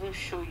that will even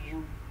show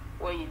you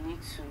what you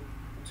need to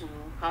do,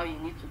 how you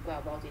need to go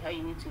about it, how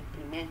you need to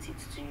implement it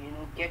to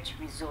get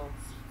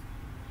results.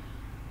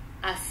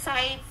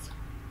 Aside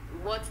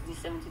what the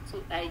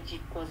 72 IG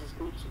course is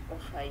going to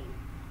offer you,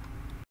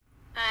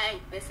 I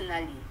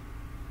personally,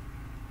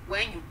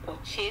 when you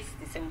purchase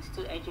the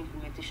 72 IG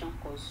implementation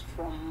course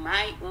from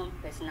my own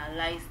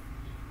personalized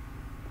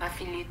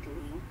affiliate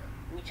link,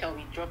 which I'll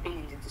be dropping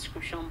in the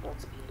description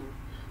box below,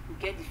 you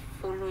get the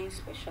following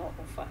special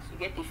offers. You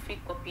get a free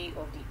copy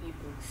of the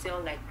ebook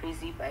Sell Like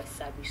Crazy by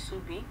Sabi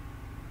Subi.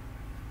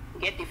 You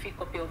get a free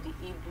copy of the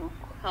ebook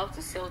How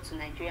to Sell to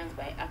Nigerians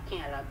by Akin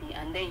Alabi,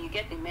 and then you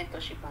get the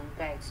mentorship and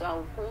guide. So I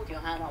will hold your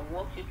hand and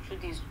walk you through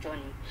this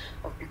journey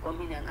of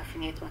becoming an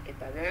affiliate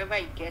marketer. Wherever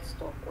you get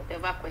stuck,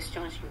 whatever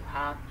questions you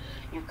have,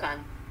 you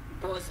can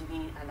buzz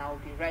me and I'll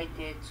be right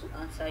there to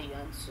answer you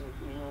and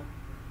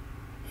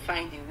to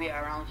find a way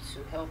around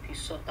to help you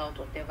sort out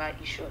whatever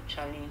issue or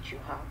challenge you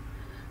have.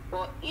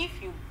 But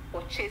if you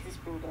purchase this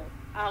product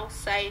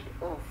outside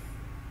of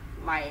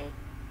my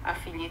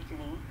affiliate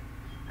link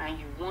and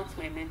you want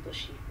my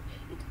mentorship,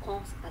 it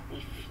comes at a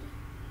fee,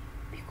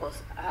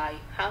 because I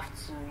have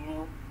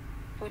to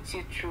put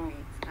you through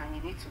it and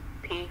you need to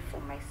pay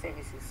for my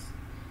services.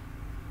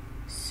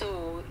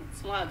 So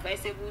it's more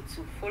advisable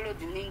to follow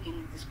the link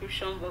in the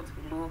description box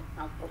below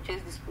and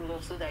purchase this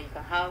product so that you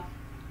can have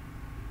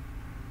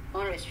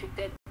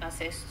unrestricted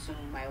access to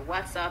my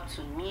WhatsApp,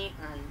 to me,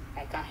 and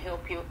I can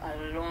help you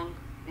along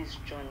this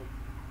journey.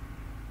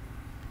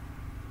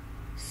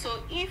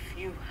 So if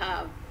you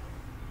have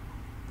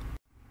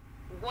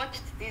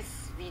watched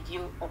this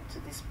video up to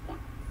this point,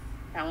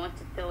 I want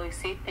to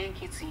say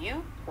thank you to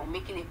you for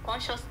making a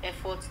conscious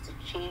effort to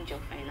change your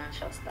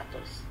financial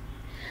status.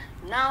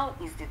 Now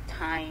is the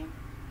time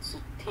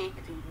to take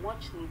the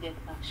much needed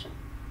action.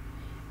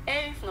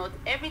 If not,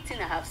 everything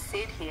I have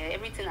said here,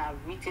 everything I've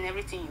written,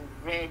 everything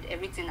you've read,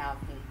 everything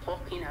I've been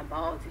talking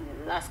about in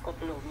the last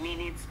couple of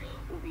minutes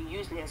will be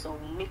useless or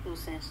will make no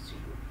sense to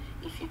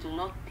you if you do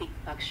not take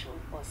action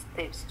or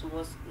steps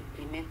towards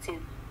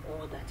implementing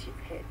all that you've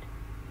heard.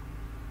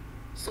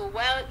 So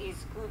while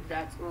it's good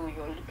that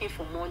you're looking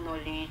for more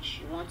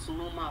knowledge, you want to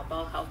know more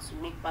about how to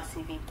make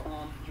passive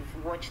income,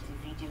 you've watched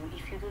the video,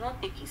 if you do not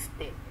take a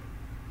step,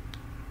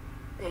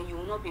 then you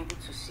will not be able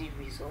to see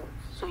results.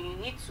 So you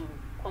need to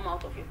come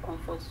out of your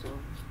comfort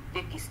zone,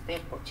 take a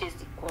step, purchase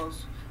the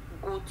course,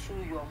 go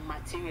through your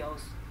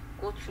materials,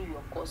 go through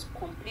your course,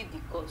 complete the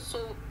course.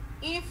 So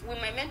if with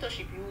my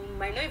mentorship, you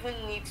might not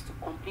even need to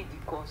complete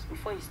the course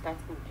before you start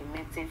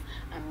implementing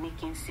and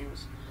making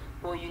sales.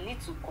 But you need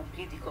to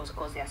complete the course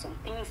because there are some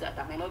things that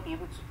I may not be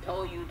able to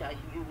tell you that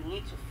you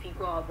need to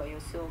figure out by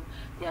yourself.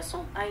 There are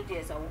some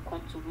ideas that will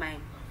come to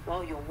mind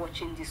while you're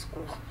watching this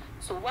course.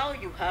 So while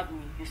you have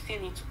me, you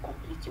still need to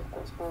complete your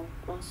course. But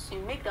once you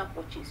make that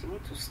purchase, you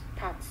need to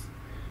start.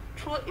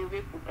 Throw away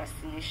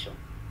procrastination.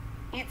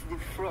 Eat the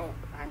frog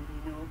and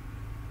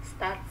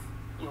start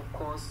your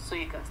course so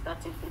you can start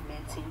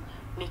implementing,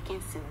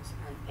 making sales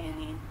and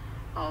earning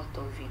out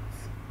of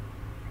it.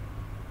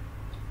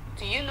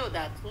 Do you know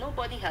that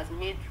nobody has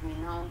made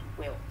renowned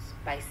wealth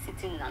by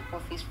sitting in an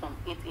office from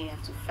 8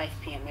 a.m. to 5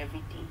 p.m.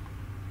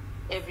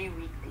 every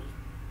weekday,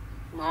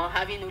 nor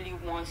having only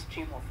one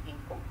stream of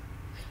income?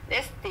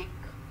 Let's take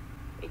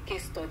a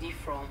case study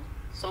from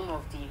some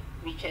of the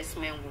richest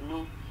men we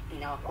know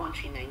in our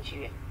country,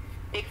 Nigeria.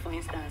 Take for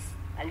instance,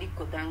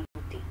 Aliko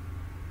Dangote.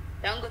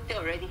 Dangote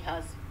already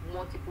has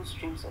multiple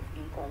streams of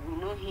income. We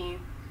know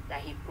him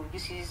that he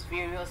produces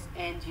various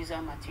end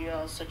user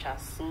materials such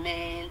as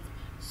cement,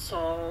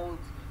 salt,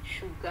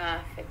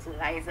 sugar,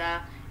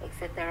 fertilizer,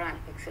 etc.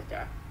 and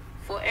etc.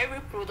 For every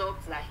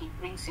product that he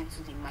brings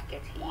into the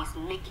market, he is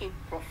making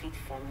profit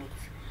from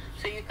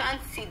it. So you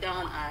can't sit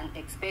down and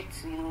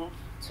expect to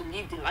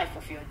live the life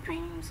of your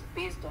dreams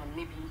based on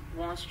maybe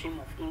one stream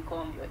of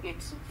income, your 8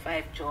 to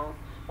 5 job,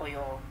 or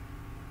your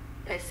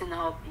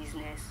personal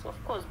business.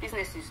 Of course,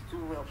 businesses do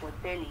well, but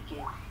then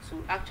again,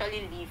 to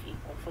actually live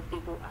a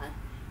comfortable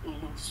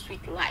and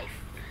sweet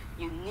life,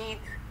 you need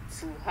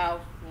to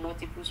have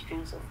multiple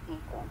streams of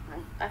income,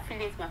 and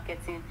affiliate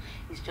marketing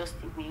is just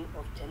a way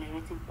of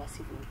generating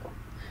passive income.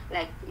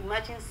 Like,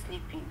 imagine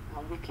sleeping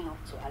and waking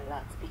up to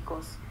alert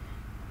because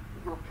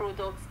your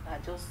products are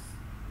just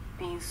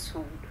being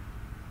sold.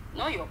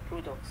 Not your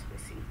products per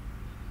se.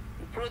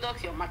 The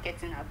products you're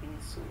marketing are being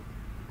sold.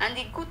 And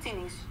the good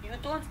thing is, you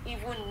don't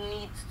even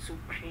need to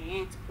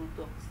create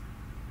products.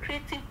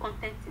 Creating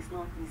content is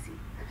not easy.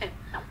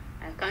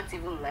 I can't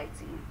even lie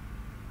to you.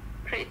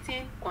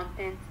 Creating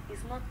content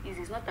is not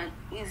easy. It's not an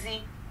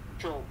easy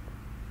job.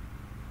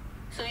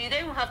 So you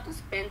don't even have to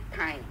spend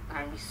time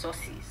and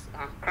resources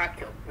and crack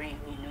your brain,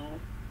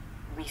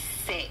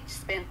 research,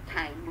 spend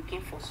time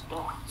looking for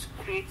stuff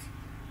to create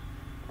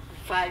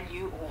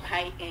value or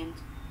high-end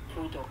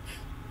products.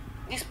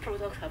 These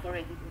products have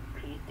already been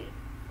created.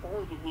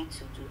 All you need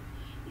to do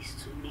is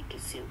to make a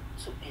sale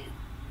to earn.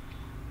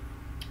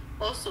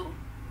 Also,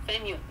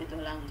 Femi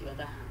Otedola, on the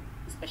other hand,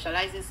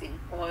 specializes in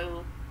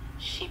oil,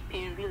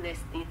 shipping, real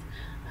estate,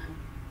 and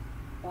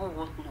all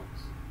whatnot.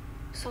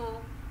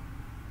 So,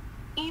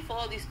 if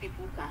all these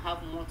people can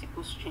have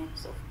multiple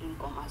streams of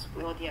income as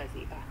wealthy as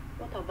they are,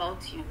 what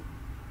about you?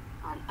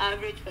 An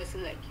average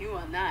person like you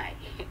and I,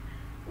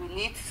 we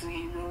need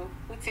to,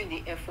 put in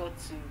the effort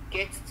to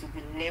get to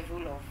the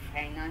level of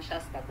financial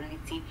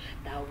stability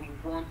that we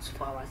want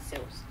for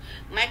ourselves.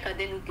 Mike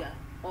Adenuga,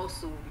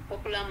 also, the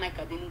popular Mike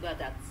Adenuga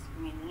that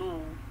we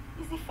know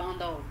is the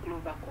founder of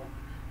Globacom,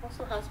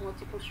 also has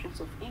multiple streams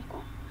of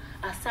income.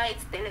 Aside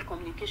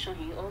telecommunication,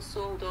 he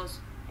also does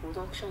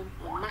production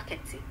and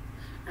marketing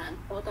and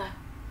other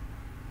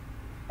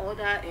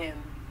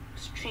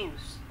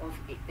streams of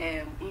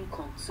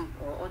income too,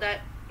 or other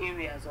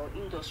areas or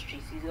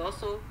industries. He's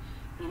also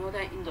in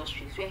other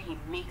industries where he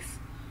makes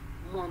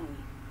money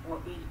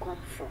or income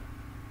from.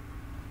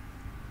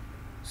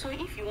 So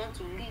if you want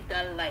to live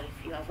that life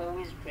you have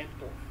always dreamt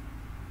of,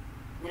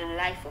 the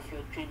life of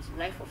your dreams, the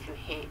life of your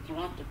head, you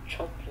want to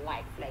chop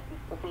life like we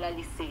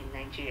popularly say in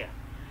Nigeria,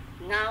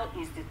 now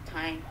is the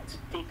time to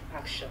take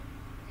action.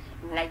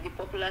 Like the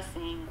popular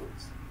saying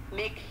goes,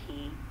 make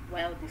hay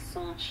while the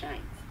sun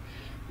shines.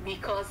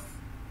 Because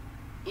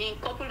in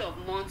a couple of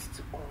months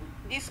to come,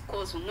 this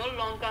course will no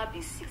longer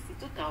be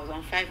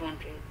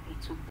 62,500.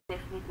 It will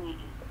definitely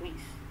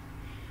increase.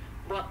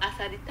 But as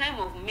at the time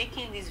of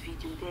making this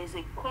video, there is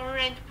a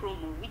current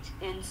promo which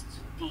ends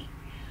today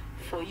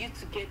for you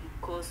to get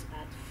the course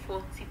at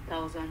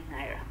 40,000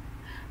 naira.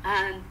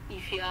 And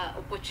if you are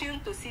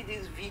opportune to see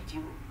this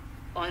video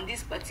on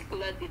this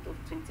particular date of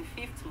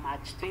 25th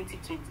March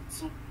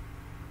 2022,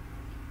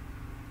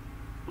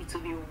 it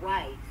will be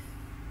wise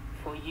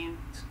for you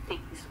to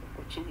take this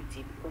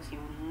opportunity, because you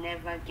will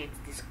never get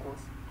this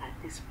course at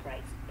this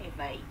price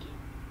ever again.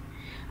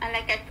 And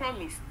like I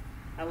promised,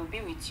 I will be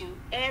with you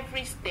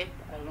every step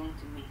along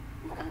the way.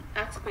 You can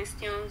ask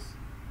questions.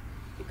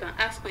 You can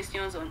ask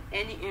questions on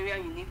any area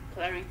you need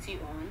clarity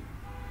on.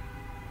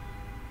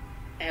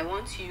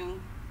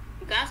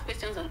 You can ask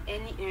questions on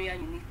any area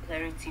you need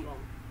clarity on,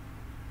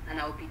 and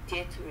I will be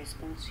there to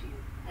respond to you.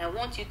 I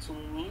want you to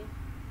win.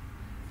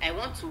 I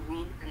want to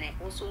win, and I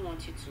also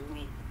want you to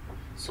win.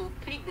 So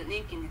click the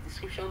link in the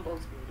description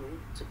box below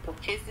to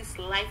purchase this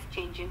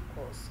life-changing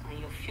course, and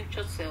your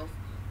future self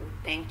will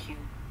thank you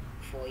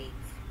for it.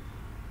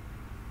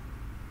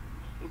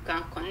 You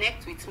can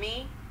connect with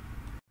me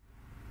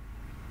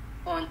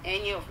on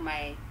any of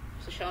my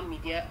social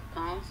media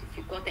accounts. If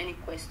you've got any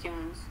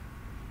questions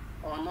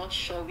or not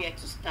sure where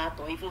to start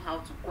or even how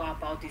to go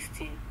about this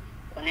thing,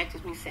 connect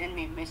with me. Send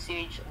me a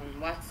message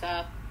on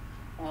WhatsApp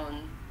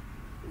on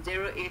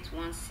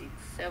 0816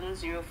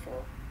 704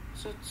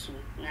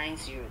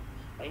 2290,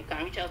 or you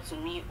can reach out to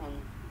me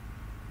on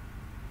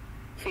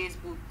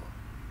Facebook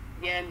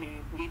via Mary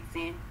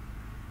Blitzing,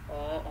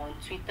 or on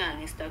Twitter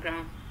and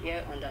Instagram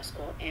via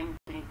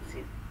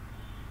 _mblitzing.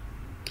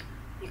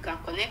 You can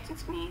connect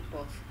with me,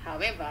 but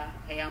however,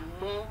 I am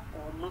more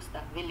or most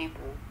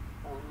available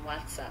on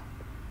WhatsApp.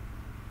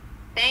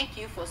 Thank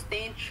you for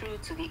staying true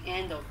to the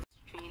end of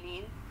this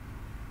training.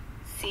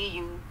 See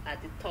you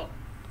at the top.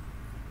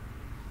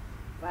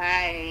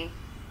 Bye.